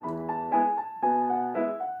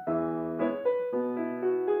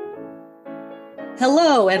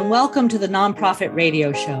Hello, and welcome to the Nonprofit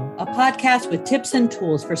Radio Show, a podcast with tips and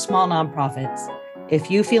tools for small nonprofits.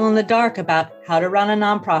 If you feel in the dark about how to run a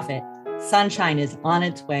nonprofit, sunshine is on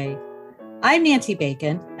its way. I'm Nancy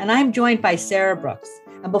Bacon, and I'm joined by Sarah Brooks.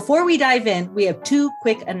 And before we dive in, we have two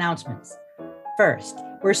quick announcements. First,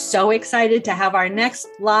 we're so excited to have our next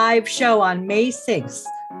live show on May 6th,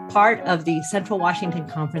 part of the Central Washington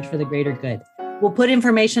Conference for the Greater Good. We'll put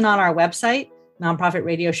information on our website,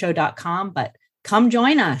 nonprofitradioshow.com, but come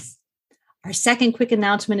join us. Our second quick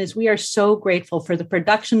announcement is we are so grateful for the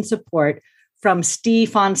production support from Steve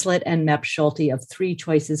Fonslet and Mep Schulte of Three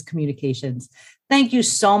Choices Communications. Thank you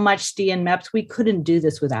so much, Steve and Meps. We couldn't do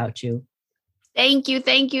this without you. Thank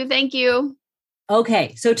you.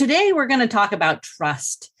 Okay, so today we're going to talk about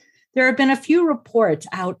trust. There have been a few reports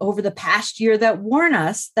out over the past year that warn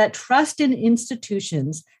us that trust in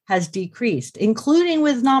institutions has decreased, including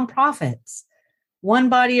with nonprofits. One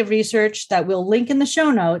body of research that we'll link in the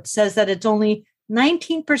show notes says that it's only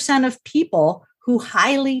 19% of people who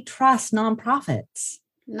highly trust nonprofits.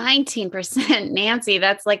 19%, Nancy,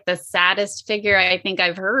 that's like the saddest figure I think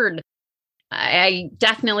I've heard. I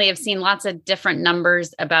definitely have seen lots of different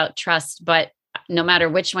numbers about trust, but no matter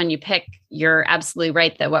which one you pick, you're absolutely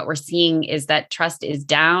right that what we're seeing is that trust is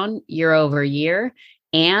down year over year,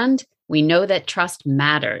 and we know that trust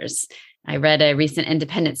matters. I read a recent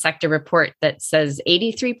independent sector report that says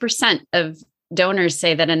 83% of donors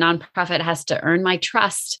say that a nonprofit has to earn my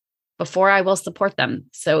trust before I will support them.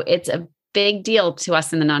 So it's a big deal to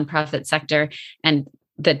us in the nonprofit sector, and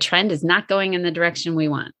the trend is not going in the direction we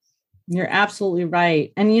want. You're absolutely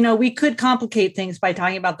right. And, we could complicate things by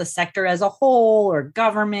talking about the sector as a whole or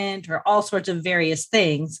government or all sorts of various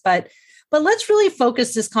things. But let's really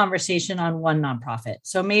focus this conversation on one nonprofit.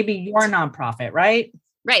 So maybe your nonprofit, right?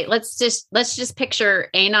 Right. Let's just picture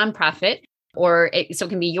a nonprofit, so it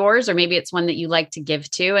can be yours, or maybe it's one that you like to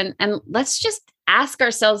give to. And let's just ask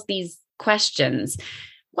ourselves these questions.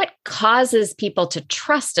 What causes people to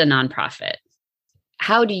trust a nonprofit?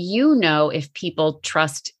 How do you know if people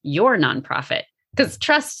trust your nonprofit? Because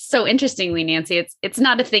trust, so interestingly, Nancy, it's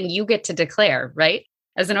not a thing you get to declare, right?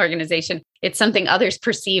 As an organization, it's something others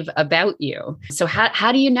perceive about you. So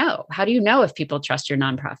how do you know? How do you know if people trust your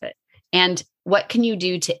nonprofit? And what can you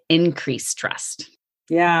do to increase trust?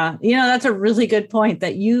 Yeah, that's a really good point,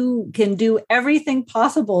 that you can do everything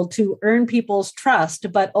possible to earn people's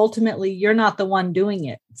trust, but ultimately you're not the one doing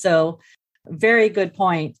it. So very good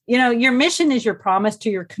point. Your mission is your promise to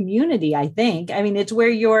your community, I think. I mean, it's where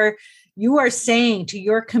you are saying to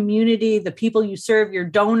your community, the people you serve, your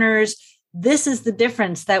donors, this is the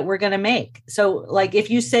difference that we're going to make. So like if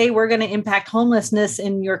you say we're going to impact homelessness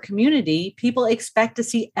in your community, people expect to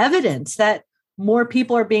see evidence that more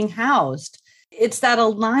people are being housed. It's that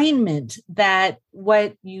alignment that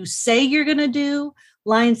what you say you're going to do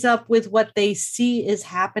lines up with what they see is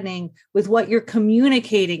happening, with what you're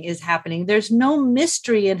communicating is happening. There's no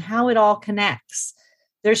mystery in how it all connects.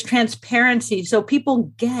 There's transparency. So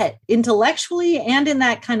people get intellectually and in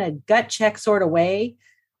that kind of gut check sort of way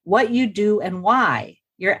what you do and why.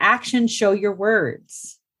 Your actions show your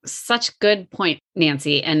words. Such good point,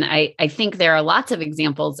 Nancy. And I think there are lots of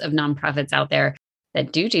examples of nonprofits out there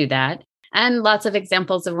that do that, and lots of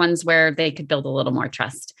examples of ones where they could build a little more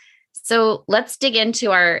trust. So let's dig into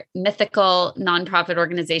our mythical nonprofit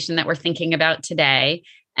organization that we're thinking about today,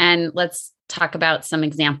 and let's talk about some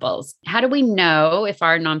examples. How do we know if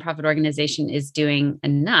our nonprofit organization is doing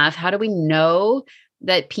enough? How do we know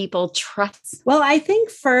that people trust? Well, I think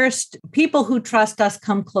first, people who trust us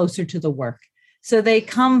come closer to the work. So they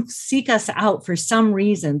come seek us out for some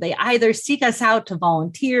reason. They either seek us out to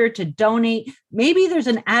volunteer, to donate. Maybe there's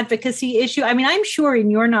an advocacy issue. I mean, I'm sure in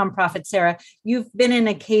your nonprofit, Sarah, you've been in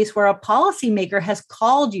a case where a policymaker has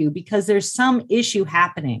called you because there's some issue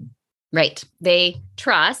happening. Right. They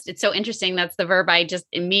trust. It's so interesting. That's the verb I just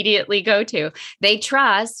immediately go to. They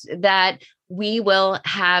trust that we will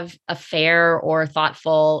have a fair or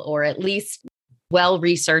thoughtful or at least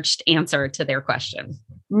well-researched answer to their question.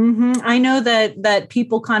 Mm-hmm. I know that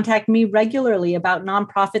people contact me regularly about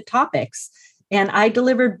nonprofit topics, and I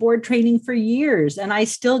delivered board training for years, and I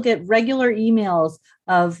still get regular emails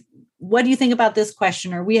of, what do you think about this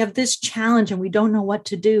question? Or we have this challenge and we don't know what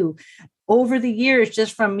to do. Over the years,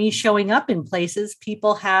 just from me showing up in places,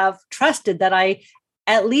 people have trusted that I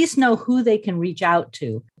at least know who they can reach out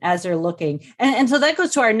to as they're looking. And so that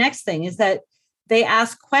goes to our next thing, is that they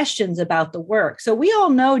ask questions about the work. So we all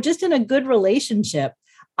know, just in a good relationship,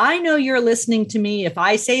 I know you're listening to me if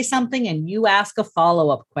I say something and you ask a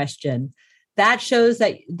follow-up question. That shows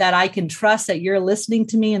that I can trust that you're listening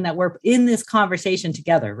to me and that we're in this conversation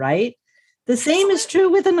together, right? The same is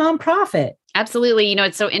true with a nonprofit. Absolutely. You know,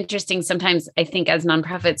 it's so interesting. Sometimes I think as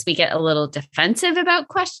nonprofits, we get a little defensive about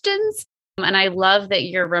questions. And I love that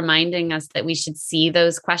you're reminding us that we should see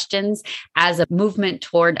those questions as a movement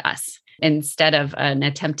toward us instead of an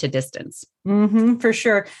attempt to distance. For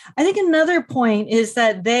sure. I think another point is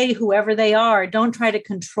that they, whoever they are, don't try to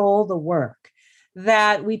control the work.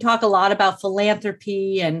 That we talk a lot about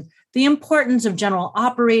philanthropy and the importance of general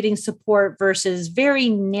operating support versus very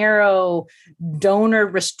narrow donor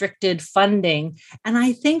restricted funding. And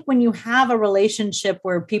I think when you have a relationship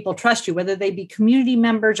where people trust you, whether they be community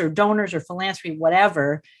members or donors or philanthropy,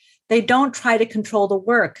 whatever, they don't try to control the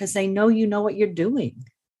work because they know you know what you're doing.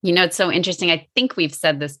 You know, it's so interesting. I think we've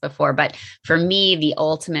said this before, but for me, the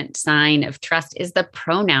ultimate sign of trust is the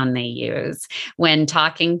pronoun they use when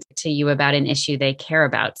talking to you about an issue they care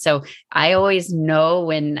about. So I always know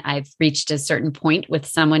when I've reached a certain point with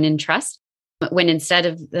someone in trust, when instead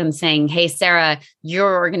of them saying, hey, Sarah,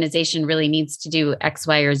 your organization really needs to do X,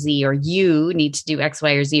 Y, or Z, or you need to do X,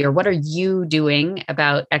 Y, or Z, or what are you doing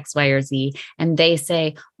about X, Y, or Z? And they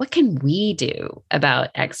say, what can we do about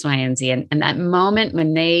X, Y, and Z? And that moment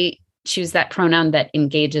when they choose that pronoun that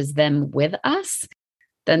engages them with us,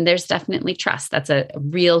 then there's definitely trust. That's a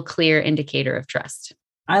real clear indicator of trust.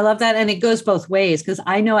 I love that. And it goes both ways because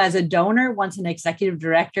I know as a donor, once an executive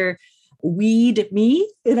director weed me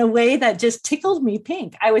in a way that just tickled me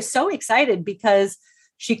pink. I was so excited because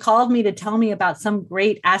she called me to tell me about some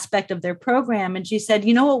great aspect of their program. And she said,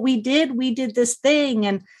 you know what we did? We did this thing.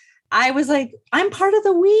 And I was like, I'm part of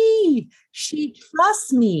the we. She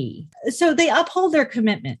trusts me. So they uphold their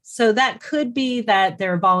commitment. So that could be that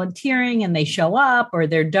they're volunteering and they show up, or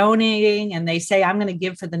they're donating and they say, I'm going to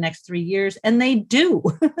give for the next 3 years. And they do.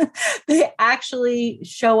 They actually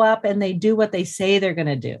show up and they do what they say they're going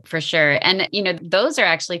to do. For sure. And, you know, those are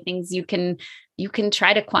actually things you can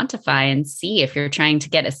try to quantify and see if you're trying to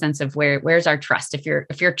get a sense of where's our trust. If your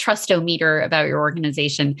trustometer about your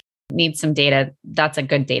organization needs some data, that's a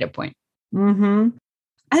good data point.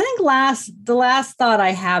 I think the last thought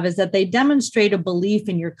I have is that they demonstrate a belief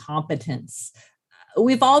in your competence.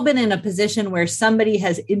 We've all been in a position where somebody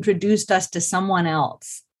has introduced us to someone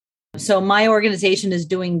else. So my organization is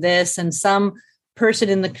doing this, and some person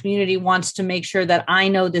in the community wants to make sure that I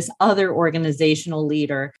know this other organizational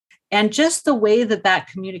leader. And just the way that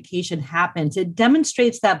communication happens, it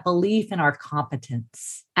demonstrates that belief in our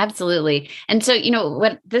competence. Absolutely. And so, you know,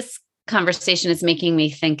 what this conversation is making me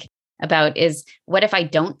think about is, what if I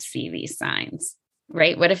don't see these signs,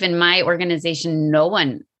 right? What if in my organization, no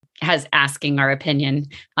one has asking our opinion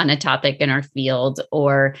on a topic in our field,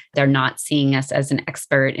 or they're not seeing us as an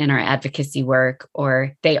expert in our advocacy work,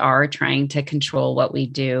 or they are trying to control what we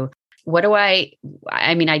do?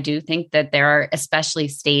 I do think that there are especially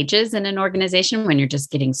stages in an organization when you're just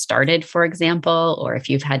getting started, for example, or if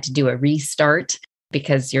you've had to do a restart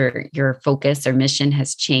because your focus or mission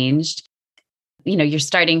has changed. You know, you're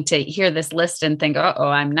starting to hear this list and think,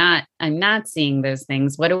 I'm not seeing those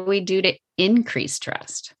things. What do we do to increase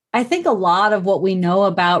trust? I think a lot of what we know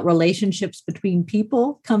about relationships between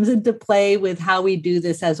people comes into play with how we do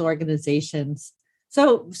this as organizations.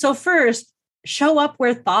 So first, show up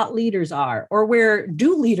where thought leaders are, or where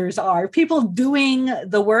do leaders are, people doing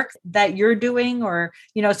the work that you're doing. Or,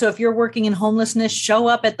 you know, so if you're working in homelessness, show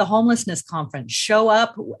up at the homelessness conference, show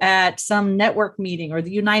up at some network meeting or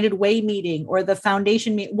the United Way meeting or the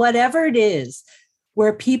foundation meeting, whatever it is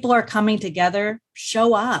where people are coming together,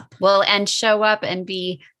 show up. Well, and show up and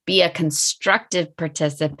be a constructive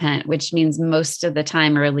participant, which means most of the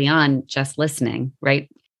time early on, just listening, right?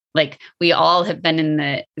 Like we all have been in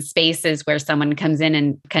the spaces where someone comes in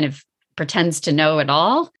and kind of pretends to know it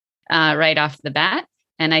all right off the bat.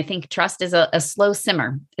 And I think trust is a slow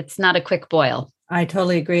simmer. It's not a quick boil. I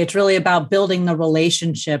totally agree. It's really about building the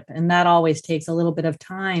relationship. And that always takes a little bit of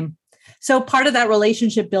time. So part of that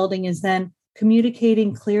relationship building is then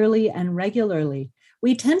communicating clearly and regularly.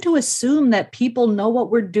 We tend to assume that people know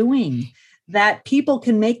what we're doing, that people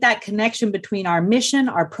can make that connection between our mission,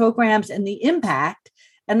 our programs, and the impact,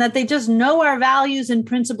 and that they just know our values and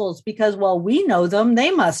principles because, well, we know them,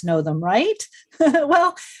 they must know them, right?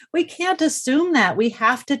 Well, we can't assume that. We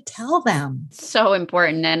have to tell them. So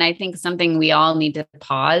important. And I think something we all need to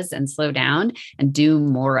pause and slow down and do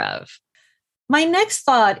more of. My next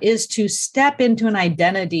thought is to step into an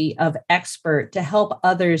identity of expert to help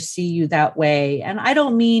others see you that way. And I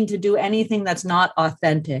don't mean to do anything that's not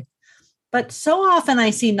authentic, but so often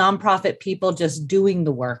I see nonprofit people just doing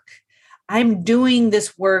the work. I'm doing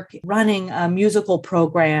this work running a musical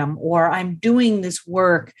program, or I'm doing this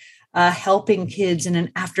work helping kids in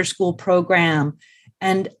an after-school program.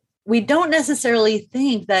 And we don't necessarily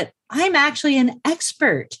think that I'm actually an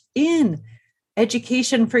expert in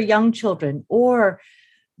education for young children or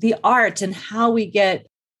the arts and how we get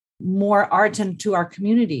more arts into our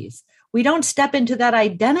communities. We don't step into that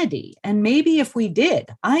identity. And maybe if we did,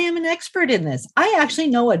 I am an expert in this. I actually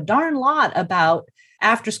know a darn lot about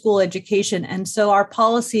after school education. And so our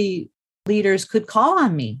policy leaders could call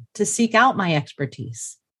on me to seek out my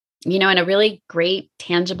expertise. And a really great,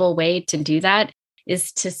 tangible way to do that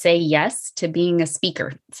is to say yes to being a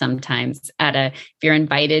speaker sometimes if you're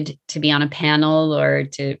invited to be on a panel or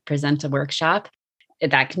to present a workshop.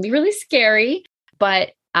 That can be really scary,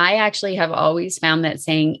 but I actually have always found that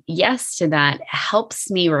saying yes to that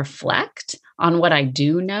helps me reflect on what I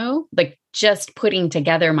do know, like just putting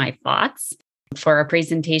together my thoughts for a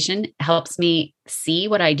presentation helps me see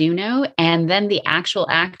what I do know. And then the actual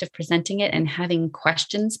act of presenting it and having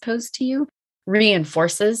questions posed to you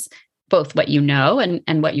reinforces both what you know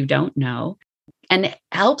and what you don't know. And it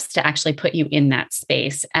helps to actually put you in that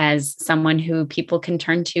space as someone who people can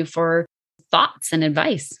turn to for thoughts and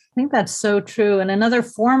advice. I think that's so true. And another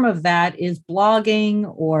form of that is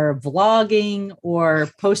blogging or vlogging or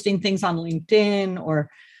posting things on LinkedIn or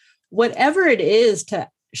whatever it is to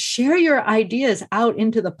share your ideas out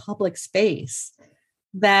into the public space.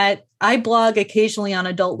 That I blog occasionally on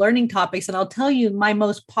adult learning topics. And I'll tell you, my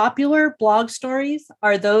most popular blog stories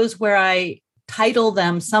are those where I title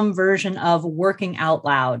them some version of working out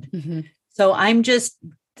loud. Mm-hmm. So I'm just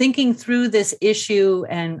thinking through this issue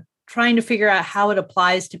and trying to figure out how it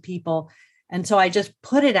applies to people. And so I just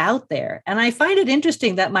put it out there. And I find it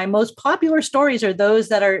interesting that my most popular stories are those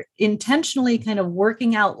that are intentionally kind of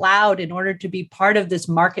working out loud in order to be part of this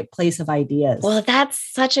marketplace of ideas. Well,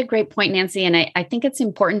 that's such a great point, Nancy. And I think it's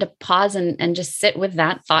important to pause and just sit with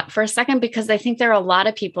that thought for a second, because I think there are a lot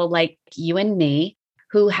of people like you and me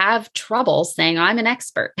who have trouble saying, I'm an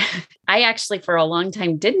expert. I actually, for a long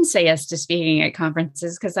time, didn't say yes to speaking at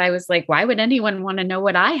conferences because I was like, why would anyone want to know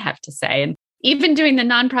what I have to say? And even doing the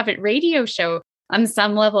nonprofit radio show on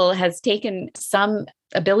some level has taken some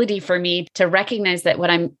ability for me to recognize that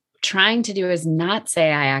what I'm trying to do is not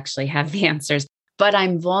say I actually have the answers, but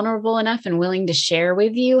I'm vulnerable enough and willing to share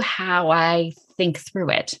with you how I think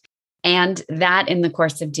through it. And that in the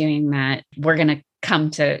course of doing that, we're going to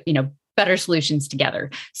come to, better solutions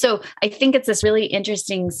together. So I think it's this really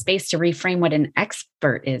interesting space to reframe what an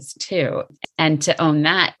expert is too, and to own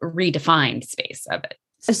that redefined space of it.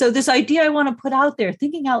 So this idea I want to put out there,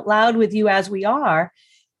 thinking out loud with you as we are,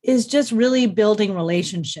 is just really building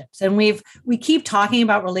relationships. And we keep talking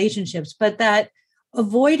about relationships, but that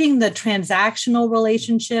avoiding the transactional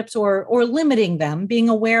relationships or limiting them, being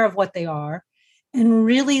aware of what they are, and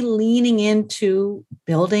really leaning into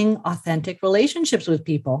building authentic relationships with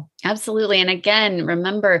people. Absolutely. And again,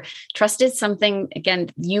 remember, trust is something, again,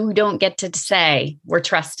 you don't get to say we're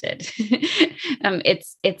trusted.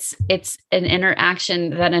 It's an interaction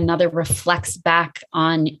that another reflects back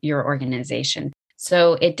on your organization.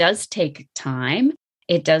 So it does take time.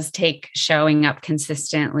 It does take showing up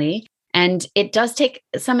consistently. And it does take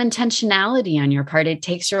some intentionality on your part. It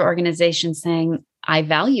takes your organization saying, I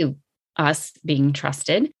value us being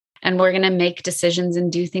trusted, and we're going to make decisions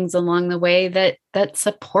and do things along the way that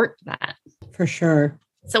support that. For sure.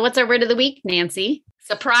 So what's our word of the week, Nancy?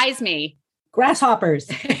 Surprise me. Grasshoppers.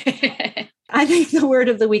 I think the word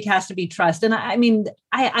of the week has to be trust. And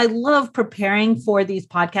I love preparing for these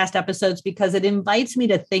podcast episodes because it invites me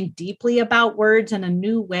to think deeply about words in a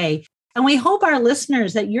new way. And we hope our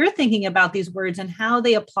listeners that you're thinking about these words and how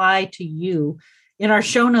they apply to you. In our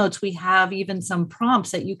show notes, we have even some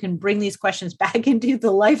prompts that you can bring these questions back into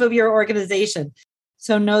the life of your organization.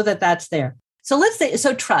 So know that that's there. So let's say,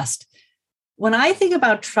 trust. When I think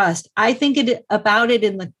about trust, I think about it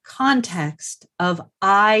in the context of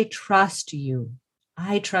I trust you.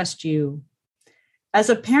 I trust you. As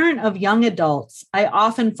a parent of young adults, I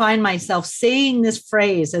often find myself saying this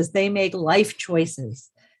phrase as they make life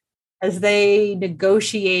choices, as they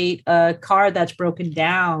negotiate a car that's broken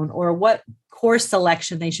down or what course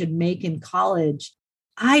selection they should make in college.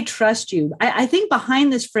 I trust you. I think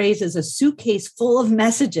behind this phrase is a suitcase full of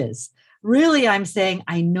messages. Really, I'm saying,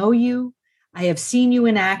 I know you. I have seen you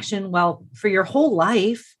in action. Well, for your whole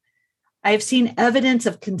life, I have seen evidence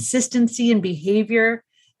of consistency in behavior.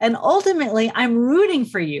 And ultimately, I'm rooting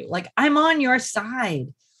for you. Like I'm on your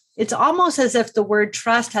side. It's almost as if the word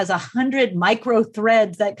trust has 100 micro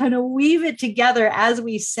threads that kind of weave it together as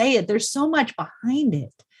we say it. There's so much behind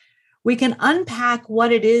it. We can unpack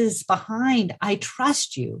what it is behind I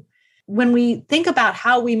trust you. when we think about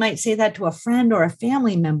how we might say that to a friend or a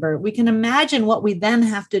family member, we can imagine what we then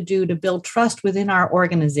have to do to build trust within our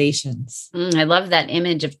organizations. I love that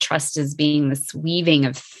image of trust as being this weaving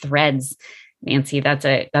of threads. Nancy, that's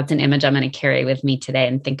an image I'm going to carry with me today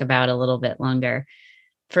and think about a little bit longer.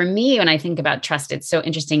 For me, when I think about trust, it's so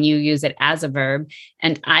interesting. You use it as a verb,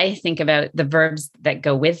 and I think about the verbs that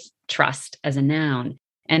go with trust as a noun.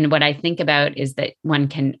 And what I think about is that one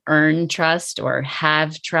can earn trust or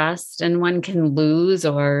have trust, and one can lose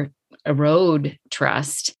or erode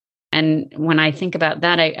trust. And when I think about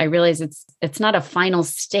that, I realize it's not a final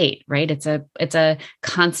state, right? It's a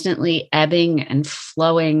constantly ebbing and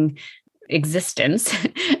flowing existence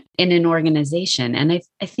in an organization. And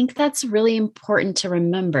I think that's really important to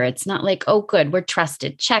remember. It's not like, oh, good, we're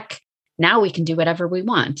trusted. Check. Now we can do whatever we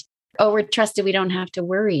want. Oh, we're trusted. We don't have to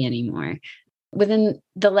worry anymore. Within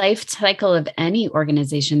the life cycle of any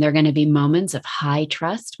organization, there are going to be moments of high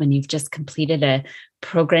trust when you've just completed a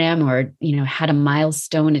program or, had a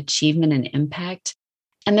milestone achievement and impact.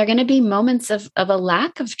 And there are going to be moments of a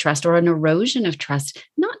lack of trust or an erosion of trust,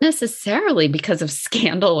 not necessarily because of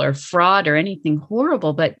scandal or fraud or anything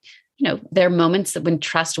horrible, but there are moments that when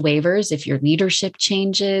trust wavers, if your leadership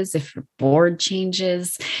changes, if your board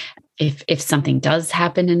changes, if something does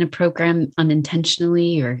happen in a program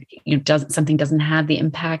unintentionally, or something doesn't have the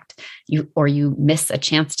impact, you miss a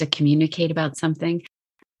chance to communicate about something.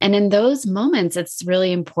 And in those moments, it's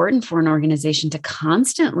really important for an organization to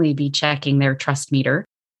constantly be checking their trust meter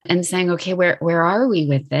and saying, okay, where are we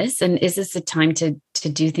with this? And is this a time to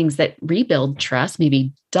do things that rebuild trust,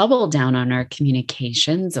 maybe double down on our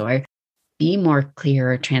communications or be more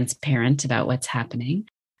clear or transparent about what's happening?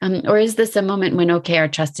 Or is this a moment when, okay, our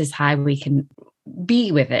trust is high, we can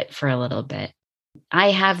be with it for a little bit? I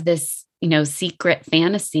have this, secret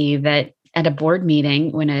fantasy that at a board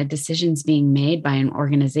meeting, when a decision's being made by an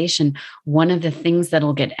organization, one of the things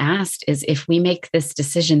that'll get asked is, if we make this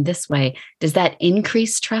decision this way, does that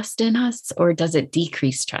increase trust in us or does it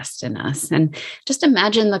decrease trust in us? And just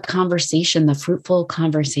imagine the conversation, the fruitful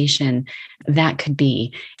conversation that could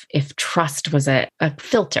be if trust was a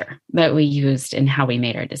filter that we used in how we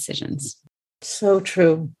made our decisions. So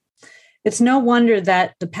true. It's no wonder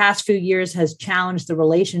that the past few years has challenged the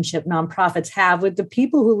relationship nonprofits have with the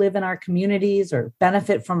people who live in our communities or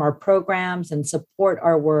benefit from our programs and support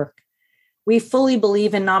our work. We fully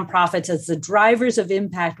believe in nonprofits as the drivers of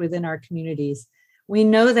impact within our communities. We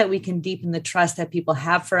know that we can deepen the trust that people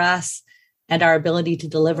have for us and our ability to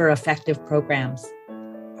deliver effective programs.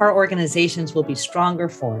 Our organizations will be stronger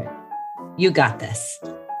for it. You got this.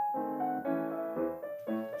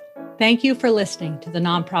 Thank you for listening to the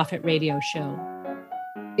Nonprofit Radio Show.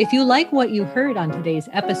 If you like what you heard on today's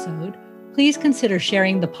episode, please consider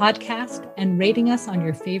sharing the podcast and rating us on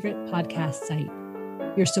your favorite podcast site.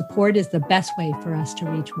 Your support is the best way for us to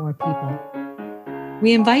reach more people.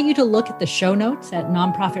 We invite you to look at the show notes at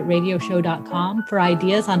nonprofitradioshow.com for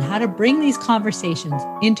ideas on how to bring these conversations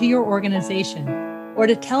into your organization or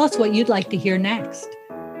to tell us what you'd like to hear next.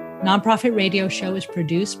 Nonprofit Radio Show is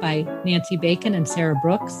produced by Nancy Bacon and Sarah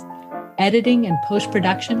Brooks. Editing and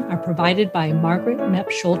post-production are provided by Margaret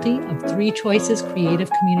Mepp-Schulte of Three Choices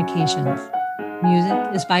Creative Communications.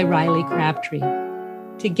 Music is by Riley Crabtree.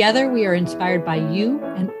 Together, we are inspired by you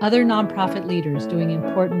and other nonprofit leaders doing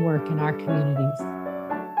important work in our communities.